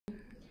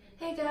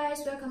Hey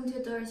guys, welcome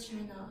to Doris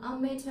channel.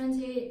 On May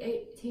 20,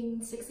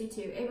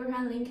 1862,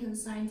 Abraham Lincoln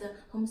signed the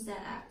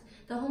Homestead Act.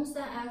 The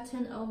Homestead Act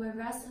turned over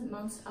vast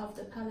amounts of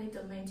the public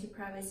domain to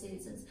private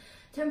citizens.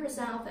 10%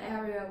 of the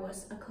area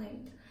was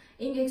acclaimed.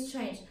 In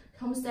exchange,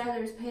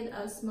 homesteaders paid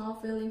a small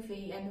filing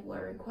fee and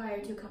were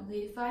required to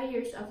complete 5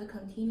 years of the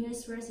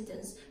continuous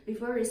residence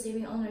before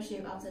receiving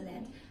ownership of the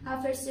land.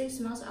 After 6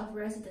 months of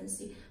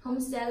residency,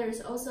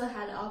 homesteaders also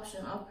had the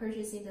option of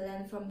purchasing the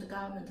land from the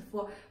government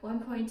for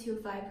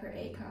 $1.25 per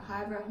acre.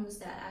 However,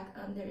 Homestead Act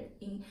ended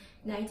in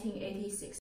 1986.